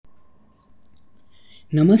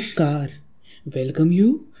Namaskar. Welcome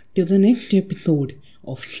you to the next episode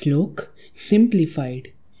of Shloka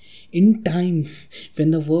Simplified. In times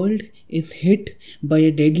when the world is hit by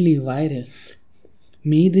a deadly virus,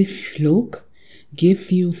 may this Shloka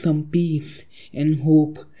give you some peace and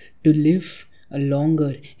hope to live a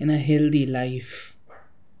longer and a healthy life.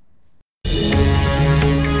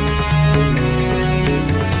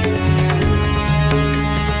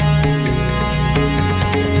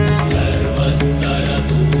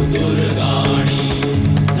 सर्वस्तारतु दुर्गाणि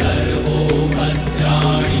servo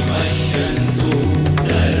भद्राणि पश्यन्तु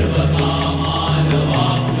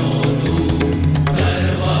सर्वकामानवाप्नोतु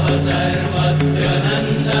सर्वः सर्वत्र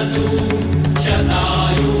नन्दतु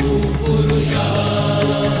शतायु पुरुषः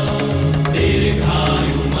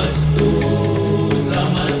दीर्घायुमस्तु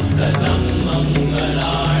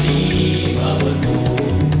समस्तसन्मङ्गलानि भवतु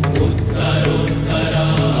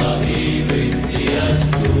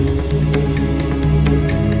उत्तरोत्तराभिवृद्धिरस्तु.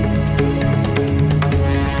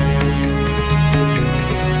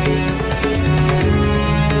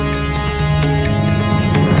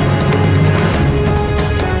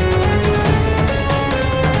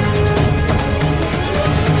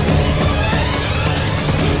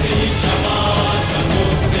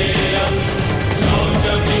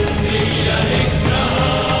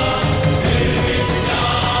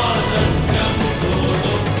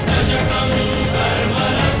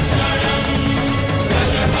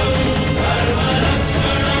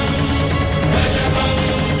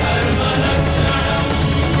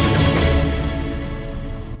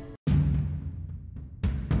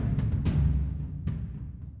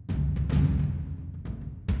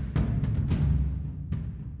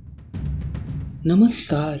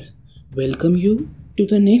 Namaskar. Welcome you to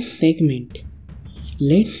the next segment.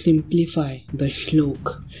 Let's simplify the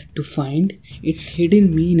Shloka to find its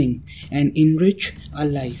hidden meaning and enrich our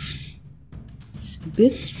life.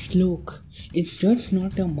 This Shloka is just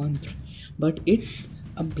not a mantra, but it's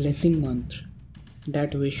a blessing mantra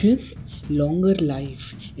that wishes longer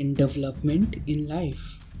life and development in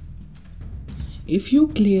life. If you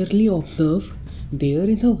clearly observe, there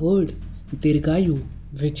is a word Durgani,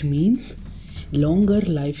 which means longer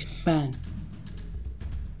lifespan.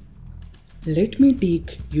 Let me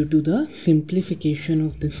take you to the simplification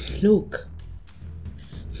of this Shloka.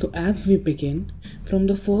 So as we begin from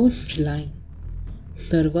the first line,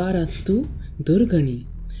 SarvasTaratu Durgani,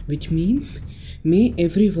 which means may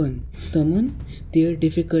everyone summon their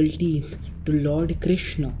difficulties to Lord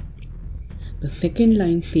Krishna. The second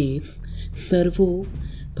line says Sarvo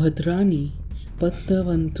Bhadrani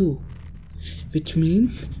Pasyavantu, which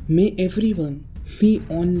means may everyone see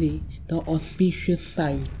only the auspicious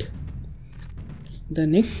sight. The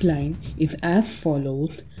next line is as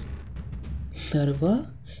follows: Sarva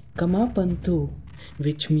Kamapantu,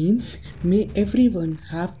 which means may everyone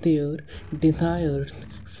have their desires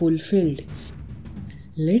fulfilled.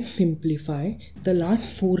 Let's simplify the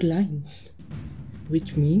last four lines,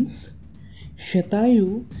 which means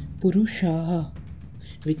Shatayu Purushaha,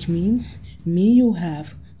 which means may you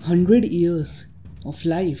have 100 years of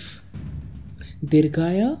life.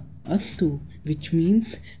 Dirghaya Astu, which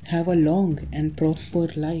means have a long and prosper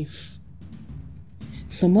life.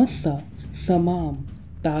 Samasta Samam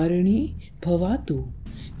Tarini Bhavatu,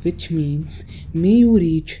 which means may you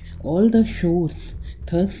reach all the shores,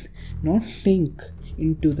 thus not sink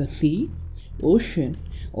into the sea, ocean,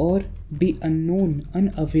 or be unknown,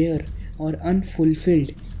 unaware, or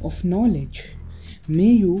unfulfilled of knowledge.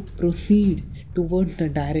 May you proceed towards the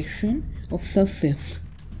direction of success.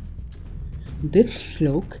 This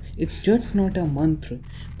Shloka is just not a mantra,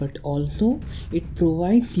 but also it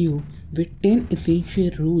provides you with 10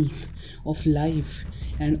 essential rules of life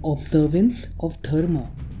and observance of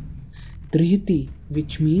dharma. Dhriti,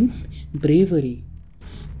 which means bravery.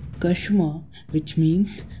 Kashma, which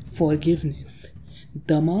means forgiveness.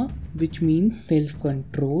 Dama, which means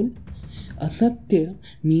self-control. Asatya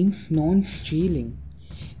means non-stealing.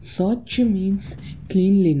 Swachha means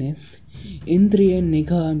cleanliness. Indriya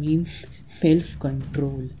Nigha means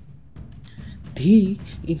self-control. Dhi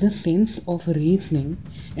is a sense of reasoning,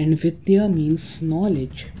 and Vidya means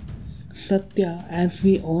knowledge. Satya, as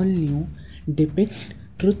we all knew, depicts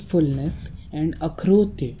truthfulness, and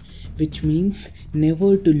Akhrotya, which means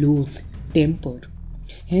never to lose temper.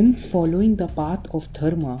 Hence, following the path of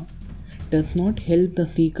dharma does not help the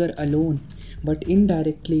seeker alone, but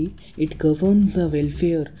indirectly it governs the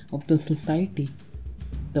welfare of the society.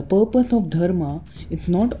 The purpose of dharma is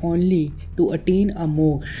not only to attain a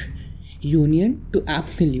moksha, union to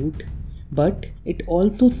absolute, but it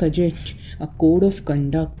also suggests a code of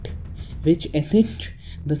conduct which assists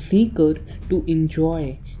the seeker to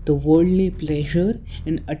enjoy the worldly pleasure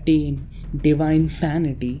and attain divine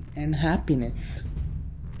sanity and happiness.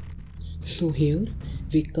 So here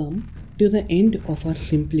we come to the end of our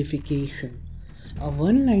simplification. A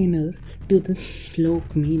one-liner to this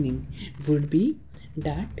slok meaning would be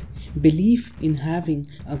that belief in having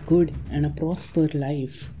a good and a prosper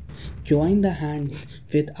life. Join the hands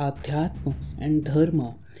with Adhyatma and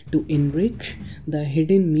Dharma to enrich the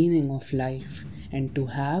hidden meaning of life and to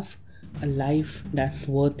have a life that's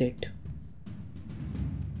worth it.